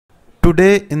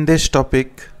Today in this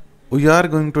topic we are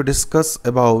going to discuss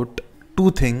about two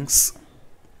things.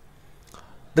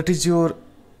 That is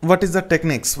what is the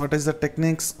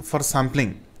techniques for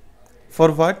sampling.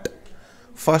 For what?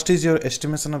 First is your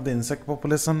estimation of the insect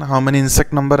population, how many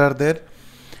insect number are there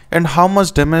and how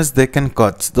much damage they can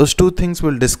cause. Those two things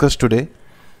we'll discuss today.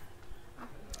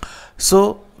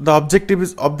 So the objective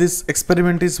is of this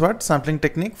experiment is what? Sampling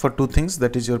technique for two things,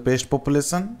 that is your pest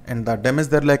population and the damage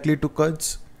they are likely to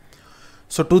cause.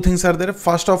 So two things are there.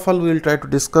 First of all, we will try to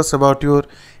discuss about your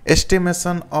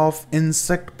estimation of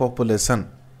insect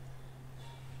population.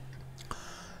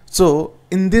 So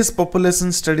in this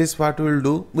population studies, what we will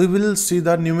do, we will see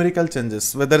the numerical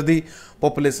changes, whether the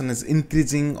population is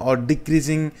increasing or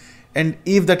decreasing, and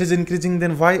if that is increasing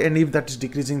then why, and if that is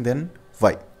decreasing then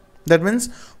why. That means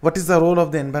what is the role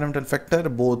of the environmental factor,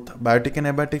 both biotic and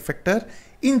abiotic factor,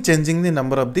 in changing the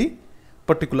number of the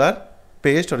particular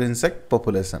pest or insect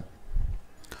population.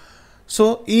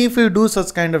 So if we do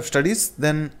such kind of studies,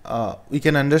 then we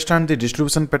can understand the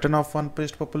distribution pattern of one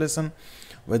pest population,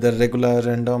 whether regular,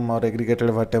 random or aggregated,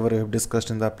 whatever we have discussed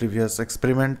in the previous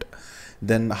experiment.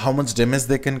 Then how much damage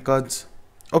they can cause.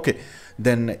 Okay,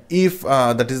 then if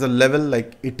that is the level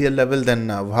like ETL level, then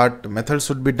what methods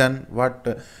should be done,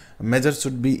 what measures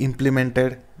should be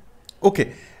implemented.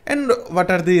 Okay, and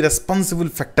what are the responsible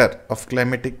factor of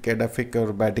climatic, edaphic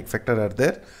or biotic factor are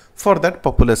there for that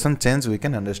population change we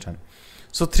can understand.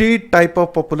 So three type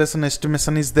of population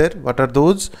estimation is there. What are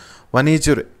those? One is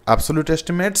your absolute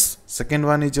estimates, second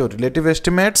one is your relative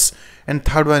estimates, and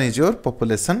third one is your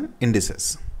population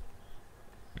indices.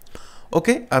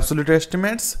 Okay, absolute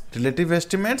estimates, relative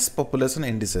estimates, population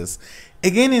indices.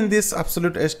 Again in this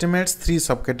absolute estimates, three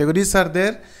subcategories are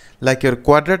there, like your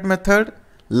quadrant method,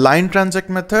 line transect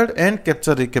method, and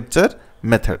capture recapture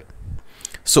method.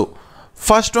 So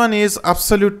first one is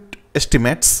absolute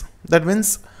estimates. That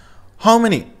means how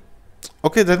many?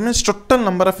 Okay, that means total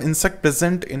number of insect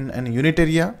present in an unit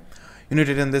area. Unit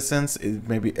area in the sense it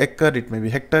may be acre, it may be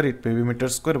hectare, it may be meter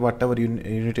square, whatever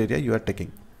unit area you are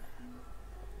taking.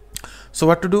 So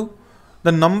what to do?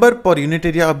 The number per unit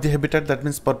area of the habitat, that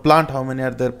means per plant how many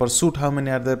are there, per shoot how many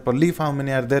are there, per leaf how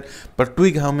many are there, per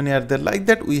twig how many are there, like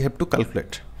that we have to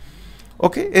calculate.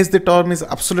 Okay, as the term is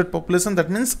absolute population,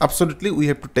 that means absolutely we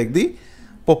have to take the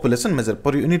population measure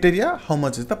per unit area. How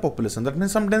much is the population? That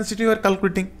means some density you are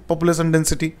calculating, population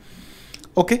density.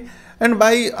 Okay, and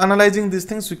by analyzing these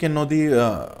things we can know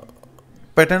the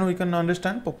pattern, we can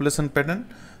understand population pattern.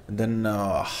 Then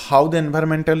how the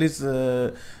environmental is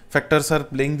factors are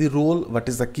playing the role, what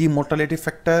is the key mortality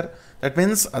factor, that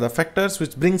means are the factors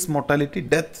which brings mortality,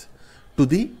 death to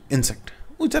the insect,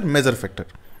 which are major factor.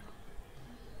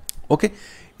 Okay,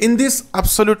 in this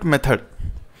absolute method,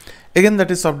 again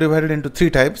that is subdivided into three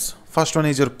types. First one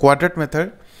is your quadrant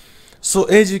method. So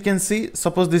as you can see,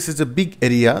 suppose this is a big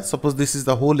area, suppose this is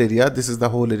the whole area, this is the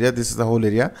whole area, this is the whole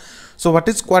area. So what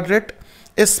is quadrant?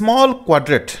 A small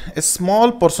quadrant, a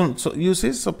small portion. So you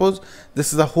see, suppose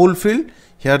this is the whole field,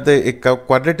 here the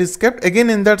quadrant is kept, again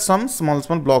in that some small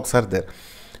blocks are there.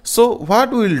 So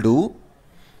what we will do,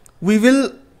 we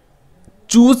will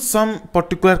choose some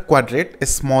particular quadrant, a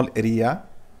small area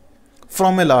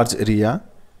from a large area.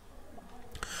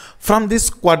 From this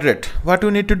quadrant, what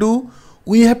we need to do,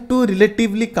 we have to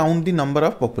relatively count the number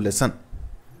of population.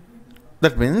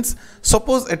 That means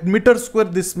suppose at meter square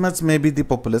this much may be the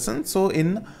population, so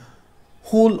in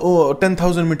whole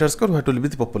 10,000 meters square what will be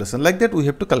the population, like that we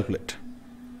have to calculate.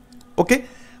 Okay,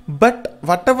 but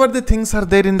whatever the things are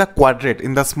there in the quadrant,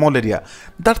 in the small area,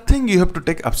 that thing you have to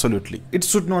take absolutely, it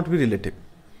should not be relative.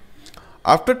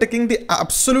 After taking the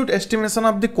absolute estimation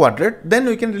of the quadrant, then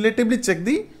we can relatively check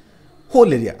the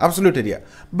whole area, absolute area,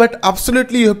 but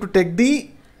absolutely you have to take the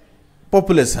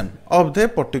population of the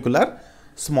particular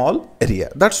small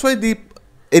area. That's why the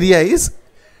area is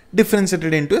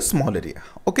differentiated into a small area.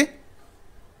 Okay,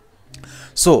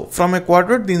 so from a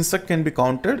quadrant the insect can be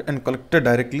counted and collected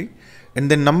directly, and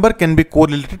the number can be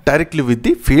correlated directly with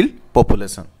the field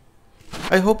population.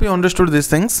 I hope you understood these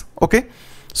things. Okay,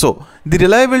 so the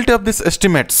reliability of these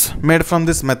estimates made from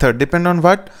this method depend on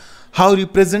what, how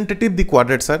representative the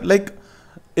quadrants are. Like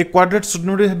a quadrant should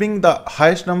not be having the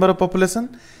highest number of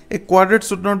population, a quadrant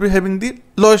should not be having the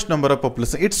lowest number of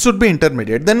population, it should be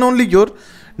intermediate, then only your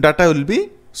data will be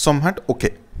somewhat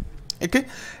okay. Okay,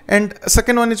 and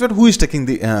second one is what, who is taking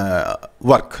the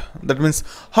work, that means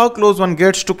how close one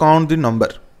gets to count the number,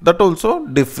 that also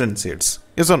differentiates.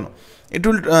 Yes or no? It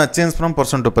will change from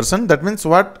person to person. That means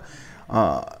what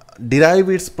derive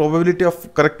its probability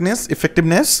of correctness,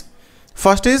 effectiveness.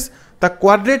 First is the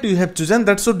quadrant you have chosen,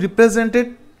 that should represent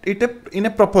it in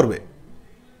a proper way.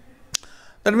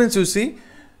 That means you see,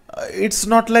 it's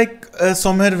not like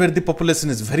somewhere where the population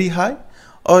is very high,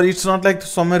 or it's not like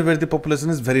somewhere where the population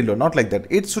is very low, not like that.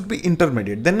 It should be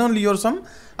intermediate. Then only your some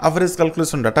average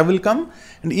calculation data will come,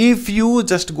 and if you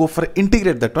just go for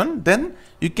integrate that one, then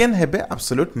you can have a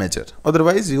absolute measure.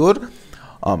 Otherwise your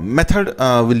method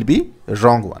will be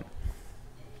wrong one.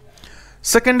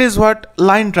 Second is what?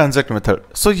 Line transact method.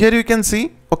 So here you can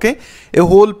see, okay, a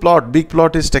whole plot, big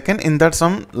plot is taken, in that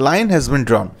some line has been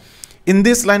drawn. In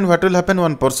this line what will happen?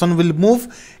 One person will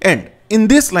move, and in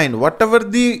this line whatever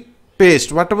the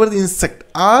pest, whatever the insect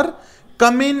are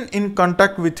coming in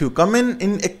contact with you, coming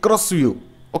in across you,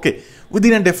 okay,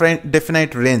 within a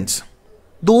definite range,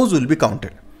 those will be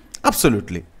counted.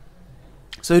 Absolutely.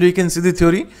 So here you can see the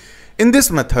theory. In this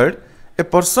method, a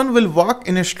person will walk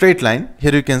in a straight line.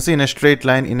 Here you can see in a straight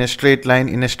line, in a straight line,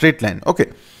 in a straight line.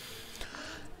 Okay.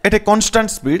 At a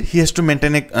constant speed, he has to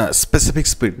maintain a specific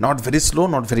speed, not very slow,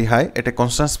 not very high. At a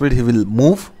constant speed, he will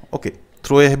move, okay,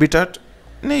 through a habitat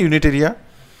in a unit area.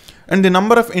 And the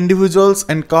number of individuals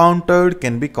encountered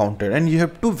can be counted. And you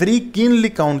have to very keenly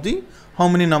count the how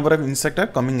many number of insects are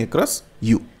coming across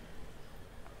you.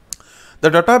 The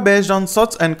data based on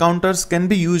such encounters can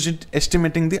be used in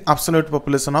estimating the absolute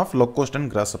population of locust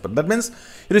and grasshopper. That means,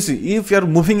 you see, if you are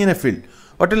moving in a field,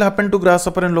 what will happen to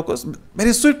grasshopper and locust?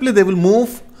 Very swiftly they will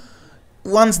move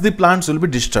once the plants will be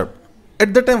disturbed.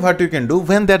 At that time what you can do,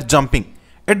 when they are jumping,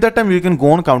 at that time you can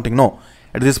go on counting. No,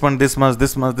 at this point this much,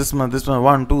 this much, this much, this much,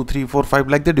 1, 2, 3, 4, 5,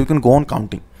 like that you can go on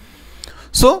counting.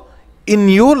 So in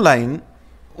your line,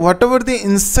 whatever the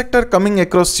insect are coming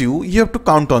across you, you have to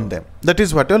count on them. That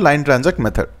is what your line transact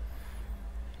method.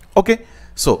 Okay,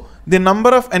 so the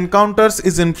number of encounters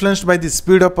is influenced by the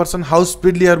speed of person, how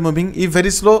speedily you are moving. If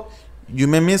very slow, you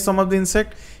may miss some of the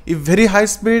insect. If very high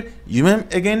speed, you may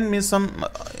again miss some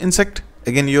insect.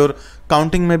 Again your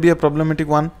counting may be a problematic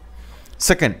one.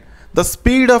 Second, the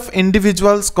speed of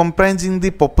individuals comprising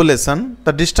the population,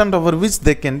 the distance over which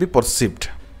they can be perceived.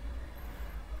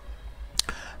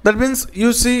 That means,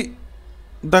 you see,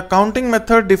 the counting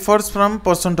method differs from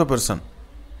person to person.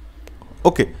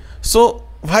 Okay, so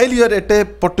while you are at a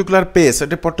particular pace,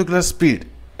 at a particular speed,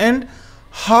 and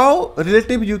how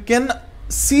relative you can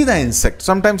see the insect,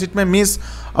 sometimes it may miss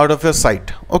out of your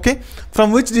sight. Okay,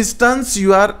 from which distance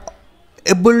you are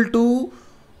able to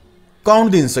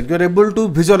count the insect, you are able to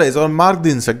visualize or mark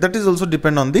the insect. That is also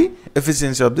depend on the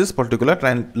efficiency of this particular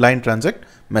line transact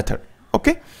method.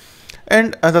 Okay.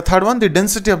 And the third one, the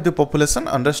density of the population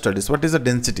under studies. What is the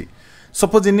density?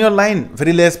 Suppose in your line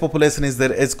very less population is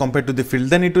there as compared to the field,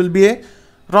 then it will be a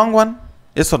wrong one.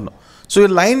 Yes or no? So your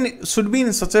line should be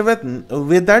in such a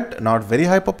way that not very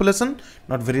high population,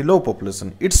 not very low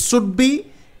population. It should be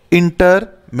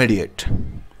intermediate.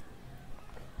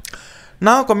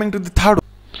 Now coming to the third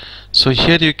one. So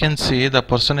here you can see the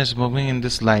person is moving in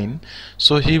this line.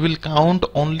 So he will count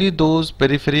only those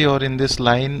periphery or in this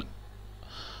line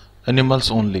animals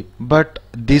only, but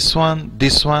this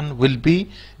one will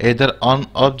be either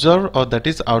unobserved or that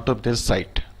is out of their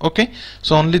sight. Okay,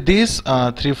 so only these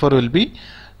 3-4 will be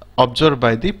observed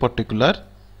by the particular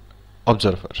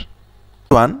observer.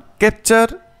 One,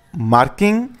 capture,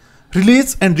 marking,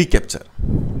 release and recapture.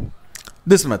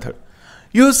 This method,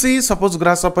 you see, suppose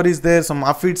grasshopper is there, some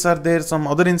aphids are there, some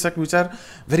other insects which are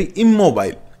very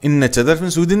immobile in nature. That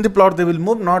means within the plot they will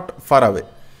move, not far away.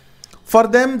 For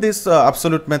them, this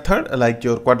absolute method, like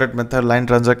your quadrant method, line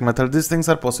transact method, these things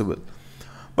are possible.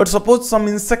 But suppose some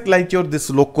insect like your this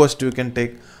locust you can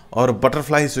take, or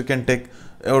butterflies you can take,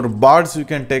 or birds you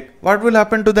can take. What will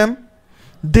happen to them?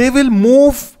 They will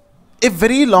move a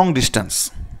very long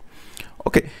distance.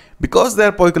 Okay, because they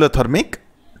are poikilothermic,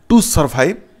 to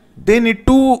survive, they need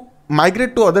to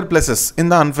migrate to other places in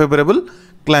the unfavorable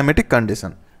climatic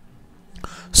condition.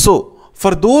 So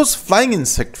for those flying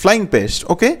insect, flying pest,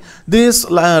 okay, this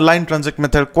line transact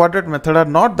method, quadrant method are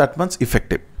not that much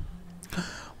effective.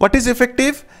 What is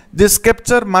effective? This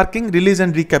capture, marking, release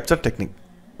and recapture technique.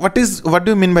 What do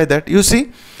you mean by that? You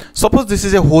see, suppose this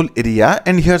is a whole area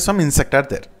and here some insect are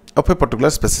there of a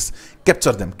particular species.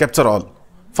 Capture them, capture all.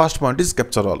 First point is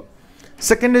capture all.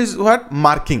 Second is what?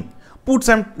 Marking. Put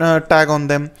some tag on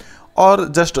them or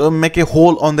just make a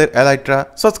hole on their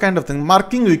elytra, such kind of thing.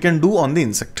 Marking we can do on the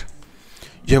insect.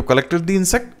 You have collected the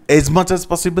insect as much as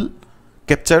possible,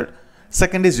 captured.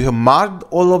 Second is you have marked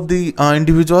all of the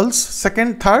individuals.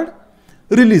 Second, third,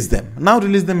 release them. Now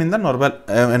release them in the normal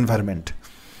environment.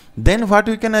 Then what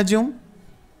we can assume?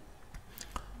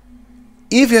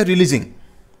 If you are releasing,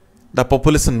 the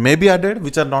population may be added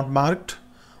which are not marked,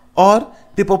 or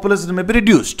the population may be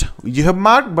reduced. You have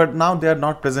marked but now they are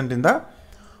not present in the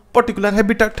particular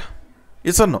habitat.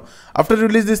 Yes or no? After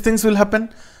release, these things will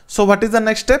happen. So what is the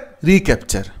next step?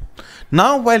 Recapture.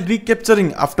 Now while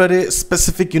recapturing after a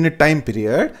specific unit time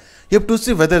period, you have to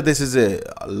see whether this is a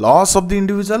loss of the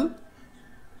individual,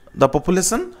 the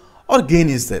population, or gain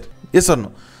is there. Yes or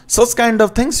no? Such kind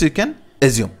of things you can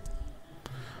assume.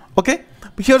 Okay.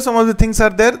 Here some of the things are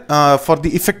there for the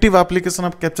effective application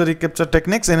of capture recapture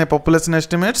techniques in a population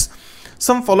estimates.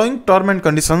 Some following term and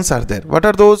conditions are there. What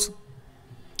are those?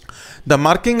 The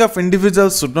marking of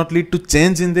individuals should not lead to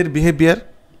change in their behavior.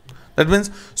 That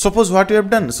means, suppose what you have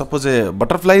done, suppose a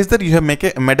butterfly is there, you have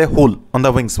made a hole on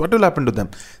the wings. What will happen to them?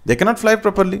 They cannot fly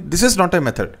properly. This is not a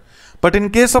method. But in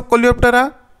case of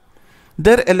Coleoptera,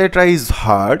 their elytra is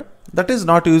hard. That is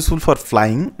not useful for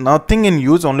flying. Nothing in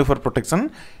use, only for protection.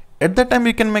 At that time,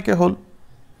 you can make a hole.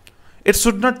 It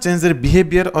should not change their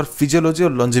behavior or physiology or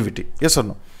longevity. Yes or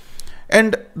no?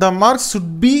 And the marks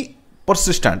should be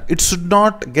persistent. It should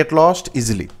not get lost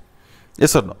easily.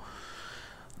 Yes or no?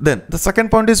 Then the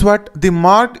second point is what? The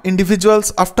marked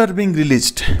individuals after being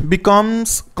released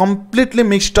becomes completely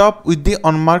mixed up with the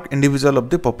unmarked individual of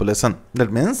the population.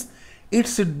 That means it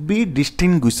should be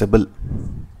distinguishable.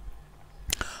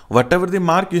 Whatever the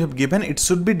mark you have given, it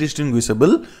should be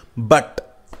distinguishable, but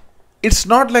it's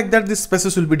not like that. The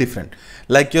species will be different.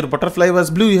 Like your butterfly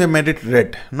was blue, you have made it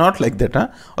red. Not like that.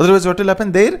 Otherwise, what will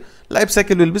happen? Their life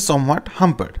cycle will be somewhat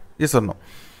hampered. Yes or no?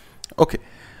 Okay.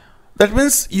 That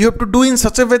means you have to do in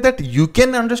such a way that you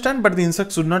can understand, but the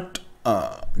insects should not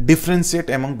differentiate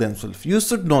among themselves. You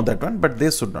should know that one, but they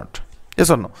should not. Yes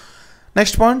or no?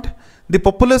 Next point. The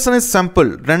population is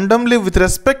sampled randomly with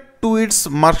respect to its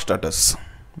mark status.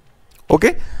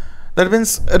 Okay. That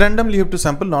means randomly you have to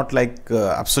sample, not like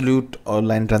absolute or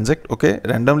line transact. Okay.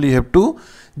 Randomly you have to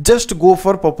just go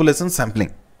for population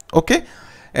sampling. Okay.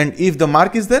 And if the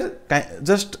mark is there,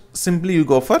 just simply you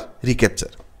go for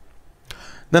recapture.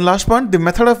 Then last point, the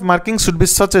method of marking should be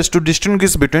such as to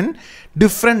distinguish between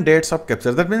different dates of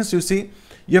capture. That means you see,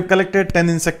 you have collected 10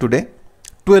 insect today,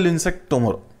 12 insect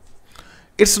tomorrow.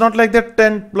 It's not like that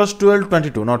 10 plus 12,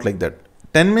 22, not like that.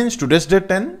 10 means today's date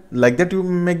 10, like that you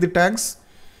make the tags,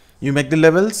 you make the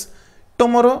levels.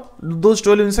 Tomorrow, those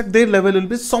 12 insect, their level will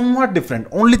be somewhat different.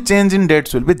 Only change in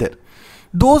dates will be there.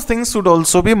 Those things should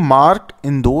also be marked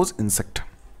in those insect.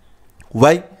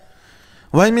 Why?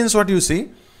 Why means what you see?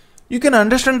 You can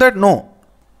understand that no,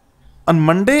 on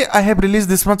Monday I have released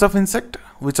this much of insect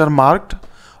which are marked.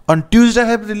 On Tuesday I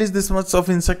have released this much of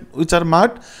insect which are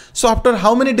marked. So after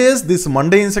how many days this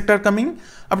Monday insect are coming?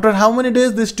 After how many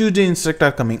days this Tuesday insect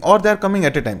are coming? Or they are coming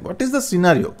at a time? What is the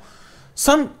scenario?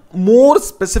 Some more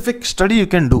specific study you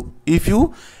can do if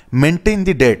you maintain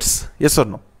the dates. Yes or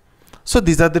no? So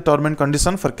these are the term and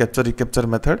condition for capture recapture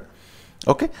method.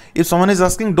 Okay, if someone is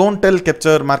asking, don't tell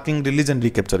capture, marking, release and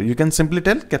recapture. You can simply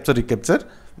tell capture recapture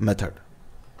method.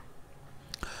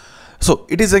 So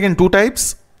it is again two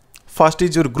types. First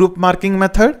is your group marking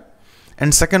method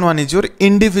and second one is your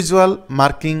individual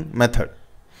marking method.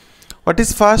 What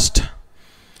is first?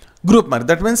 Group mark.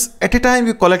 That means at a time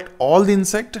you collect all the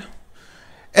insect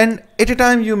and at a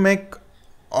time you make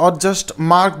or just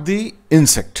mark the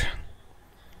insect.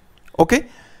 Okay,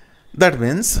 that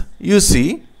means you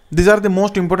see, these are the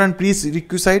most important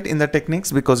prerequisite in the techniques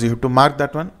because you have to mark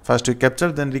that one. First you capture,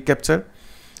 then recapture.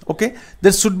 Okay.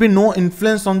 There should be no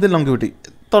influence on the longevity.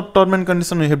 The term and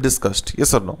condition we have discussed.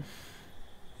 Yes or no?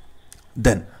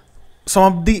 Then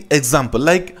some of the example,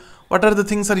 like what are the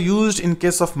things are used in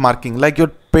case of marking, like your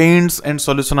paints and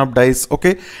solution of dyes.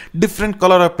 Okay. Different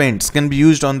color of paints can be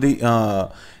used on the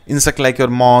insect like your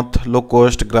moth,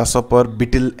 locust, grasshopper,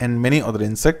 beetle and many other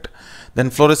insect. Then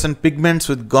fluorescent pigments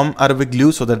with gum or with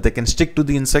glue so that they can stick to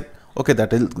the insect. Okay,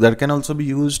 that can also be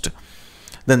used.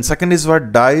 Then second is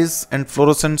what? Dyes and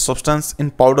fluorescent substance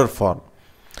in powder form.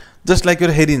 Just like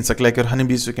your hairy insect, like your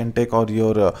honeybees you can take, or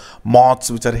your moths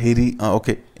which are hairy.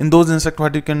 Okay, in those insect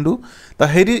what you can do? The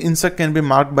hairy insect can be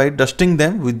marked by dusting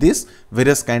them with these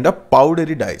various kind of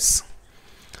powdery dyes.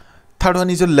 Third one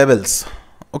is your levels.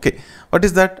 Okay, what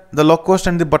is that? The locust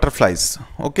and the butterflies.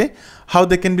 Okay, how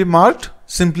they can be marked?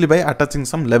 Simply by attaching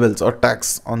some labels or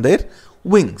tags on their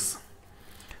wings.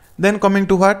 Then coming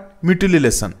to what?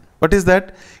 Mutilation. What is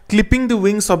that? Clipping the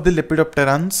wings of the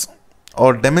lepidopterans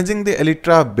or damaging the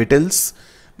elytra of beetles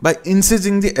by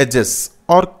incising the edges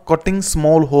or cutting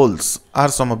small holes are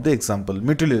some of the example.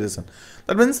 Mutilation.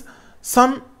 That means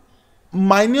some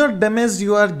minor damage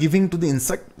you are giving to the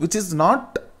insect which is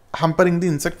not hampering the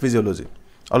insect physiology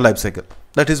or life cycle.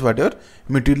 That is what your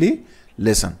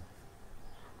mutilation.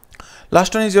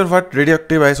 Last one is your what?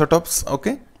 Radioactive isotopes.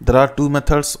 Okay, there are two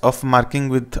methods of marking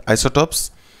with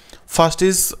isotopes. First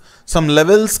is some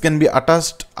levels can be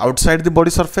attached outside the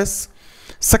body surface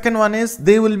Second one is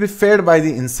they will be fed by the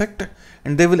insect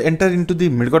and they will enter into the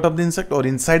midgut of the insect or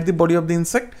inside the body of the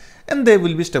insect, and they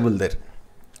will be stable there.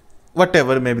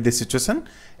 Whatever may be the situation,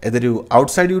 either you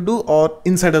outside you do or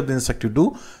inside of the insect you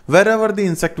do, wherever the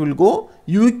insect will go,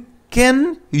 you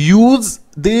can use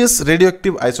these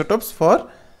radioactive isotopes for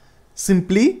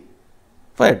simply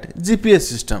what? GPS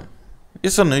system.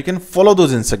 Yes or no? You can follow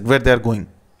those insects where they are going.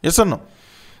 Yes or no?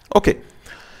 Okay.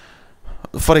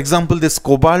 For example, this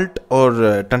cobalt or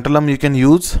tantalum you can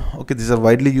use. Okay, these are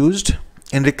widely used.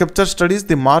 In recapture studies,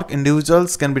 the marked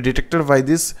individuals can be detected by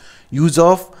this use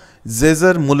of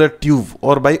Zeiser-Muller tube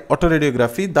or by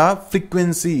autoradiography, the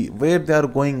frequency, where they are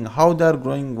going, how they are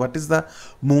growing, what is the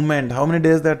movement, how many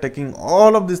days they are taking,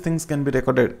 all of these things can be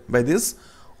recorded by this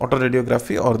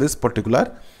autoradiography or this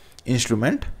particular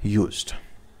instrument used.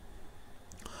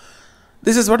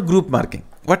 This is what group marking.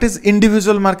 What is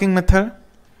individual marking method?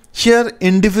 Here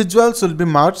individuals will be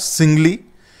marked singly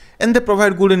and they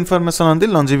provide good information on the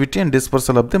longevity and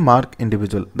dispersal of the marked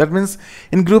individual. That means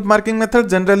in group marking method,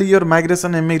 generally your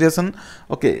migration, immigration,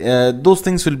 okay, those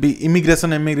things will be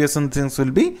immigration things will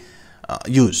be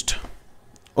used.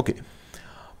 Okay,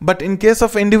 but in case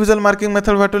of individual marking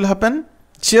method, what will happen?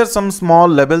 Here some small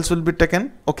labels will be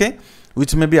taken, okay,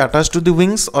 which may be attached to the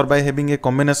wings or by having a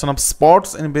combination of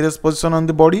spots in various positions on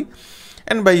the body,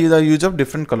 and by the use of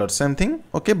different colors, same thing.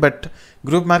 Okay, but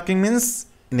group marking means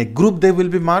in a group they will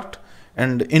be marked,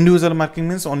 and individual marking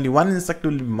means only one insect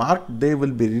will be marked, they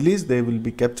will be released, they will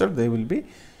be captured, they will be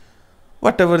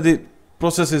whatever the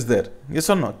process is there. Yes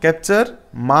or no? Capture,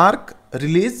 mark,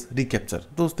 release, recapture,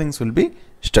 those things will be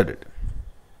studied.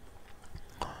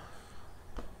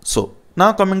 So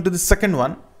now coming to the second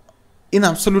one, in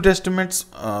absolute estimates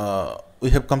we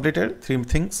have completed three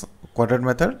things: quadrant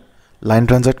method, line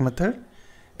transact method,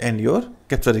 and your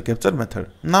capture recapture method.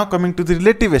 Now coming to the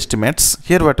relative estimates,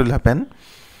 here what will happen?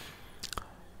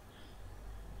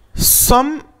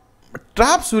 Some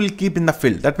traps will keep in the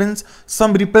field. That means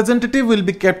some representative will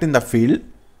be kept in the field.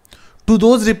 To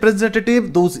those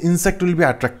representative, those insect will be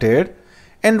attracted,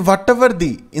 and whatever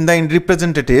the in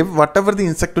representative, whatever the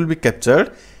insect will be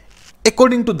captured,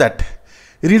 according to that,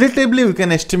 relatively we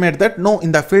can estimate that no,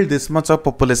 in the field this much of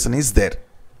population is there.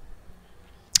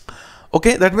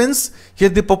 Okay, that means here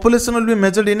the population will be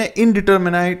measured in a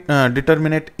indeterminate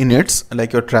determinate units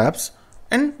like your traps,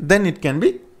 and then it can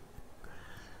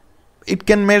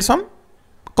make some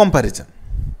comparison.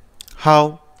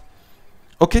 How?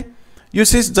 Okay, you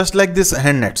see just like this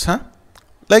hand nets, huh?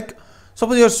 Like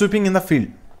suppose you are sweeping in the field.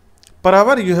 Per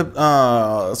hour you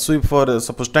have sweep for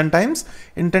suppose 10 times.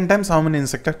 In 10 times how many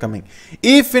insects are coming?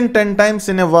 If in 10 times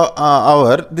in a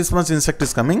hour this much insect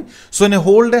is coming, so in a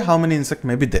whole day how many insects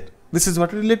may be there? This is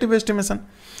what relative estimation.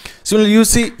 So you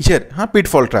see here,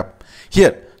 pitfall trap.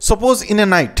 Here, suppose in a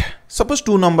night, suppose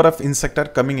 2 number of insects are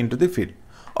coming into the field,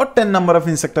 or 10 number of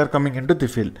insects are coming into the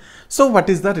field. So what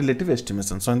is the relative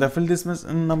estimation? So in the field this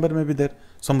number may be there.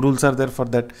 Some rules are there for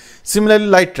that. Similarly,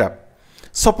 light trap.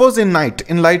 Suppose in night,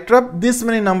 in light trap, this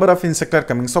many number of insects are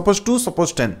coming. Suppose 2,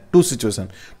 suppose 10. 2 situation.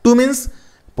 2 means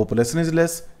population is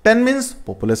less. 10 means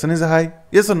population is high.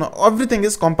 Yes or no? Everything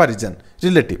is comparison,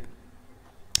 relative.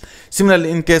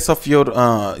 Similarly, in case of your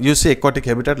you see aquatic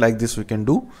habitat, like this we can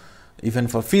do. Even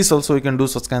for fish also we can do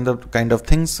such kind of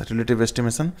things, relative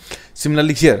estimation.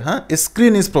 Similarly here, a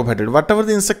screen is provided. Whatever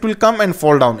the insect will come and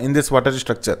fall down in this water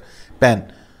structure,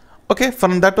 pan. Okay,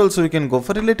 from that also we can go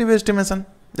for relative estimation.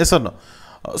 Yes or no?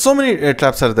 So many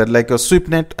traps are there, like your sweep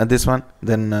net, this one.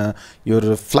 Then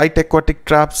your flight aquatic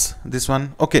traps, this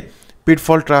one. Okay,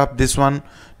 pitfall trap, this one.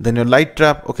 Then your light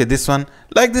trap, okay, this one.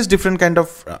 Like this different kind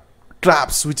of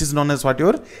traps, which is known as what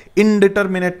your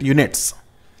indeterminate units.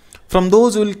 From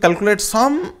those we will calculate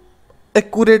some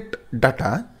accurate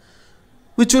data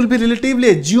which will be relatively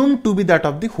assumed to be that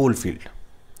of the whole field.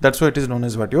 That's why it is known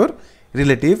as what your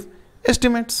relative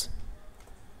estimates.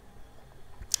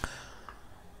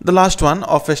 The last one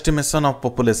of estimation of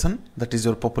population, that is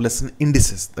your population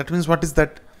indices. That means what is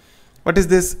that? What is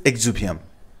this? Exuvium.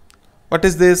 What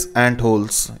is this? Ant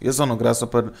holes. Yes or no?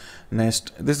 Grasshopper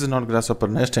nest. This is not grasshopper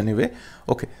nest anyway.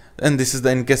 Okay. And this is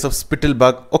the in case of spittle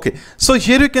bug. Okay. So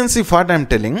here you can see what I am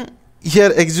telling.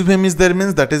 Here exuvium is there,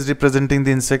 means that is representing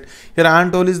the insect. Here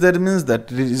ant hole is there, means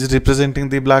that is representing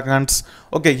the black ants.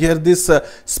 Okay, here this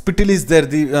spittle is there,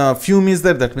 the fume is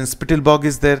there, that means spittle bug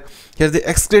is there. Here the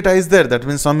excreta is there, that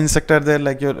means some insect are there,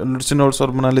 like your lucinodes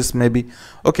or monalis maybe.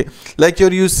 Okay, like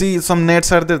here you see some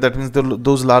nets are there, that means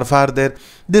those larvae are there.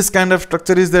 This kind of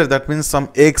structure is there, that means some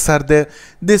eggs are there.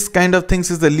 This kind of things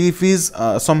is the leaf is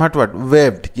somewhat what?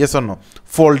 Waved, yes or no?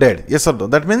 Folded, yes or no?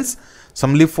 That means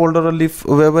some leaf folder or leaf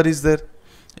waver is there.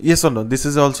 Yes or no? This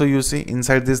is also, you see,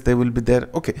 inside this they will be there.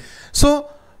 Okay, so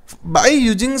by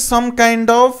using some kind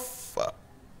of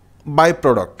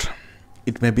byproduct,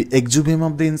 it may be exuvium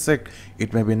of the insect,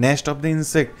 it may be nest of the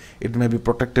insect, it may be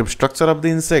protective structure of the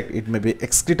insect, it may be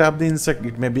excreta of the insect,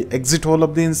 it may be exit hole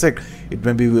of the insect, it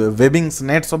may be webbings,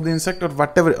 nets of the insect, or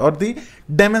whatever, or the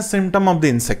damage symptom of the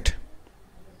insect.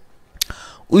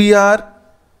 We are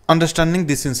understanding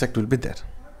this insect will be there.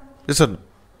 Yes or no?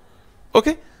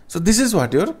 Okay, so this is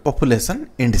what your population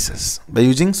indices. By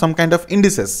using some kind of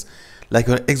indices like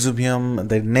your exuvium,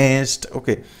 the nest,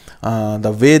 okay,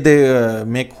 the way they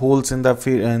make holes in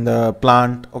the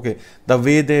plant, okay, the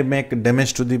way they make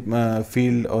damage to the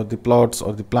field or the plots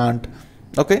or the plant,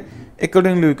 okay,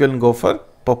 accordingly we can go for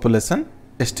population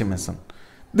estimation.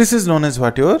 This is known as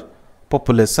what your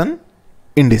population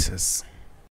indices.